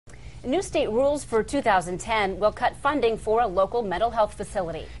New state rules for 2010 will cut funding for a local mental health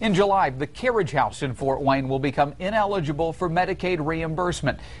facility. In July, the Carriage House in Fort Wayne will become ineligible for Medicaid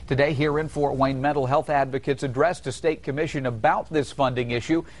reimbursement. Today here in Fort Wayne, mental health advocates addressed a state commission about this funding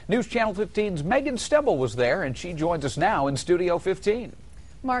issue. News Channel 15's Megan Stebble was there, and she joins us now in Studio 15.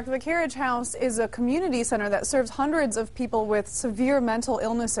 Mark, the Carriage House is a community center that serves hundreds of people with severe mental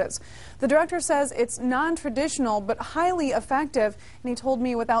illnesses. The director says it's non-traditional but highly effective, and he told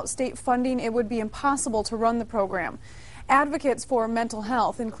me without state funding it would be impossible to run the program. Advocates for mental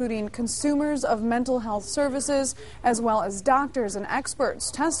health, including consumers of mental health services, as well as doctors and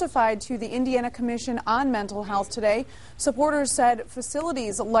experts, testified to the Indiana Commission on Mental Health today. Supporters said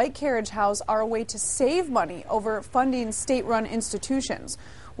facilities like Carriage House are a way to save money over funding state-run institutions.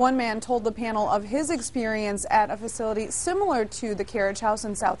 One man told the panel of his experience at a facility similar to the Carriage House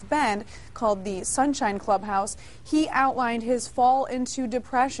in South Bend called the Sunshine Clubhouse. He outlined his fall into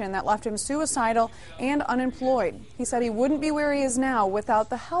depression that left him suicidal and unemployed. He said he wouldn't be where he is now without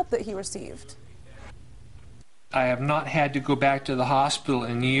the help that he received. I have not had to go back to the hospital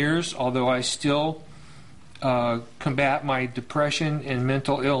in years, although I still combat my depression and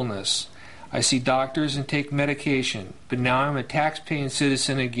mental illness. I see doctors and take medication, but now I'm a tax-paying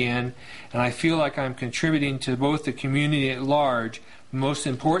citizen again, and I feel like I'm contributing to both the community at large, but most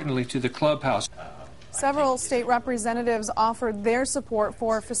importantly to the clubhouse. Several state representatives offered their support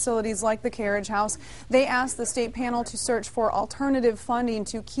for facilities like the Carriage House. They asked the state panel to search for alternative funding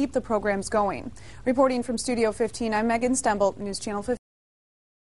to keep the programs going. Reporting from Studio 15, I'm Megan Stebble, News Channel 15.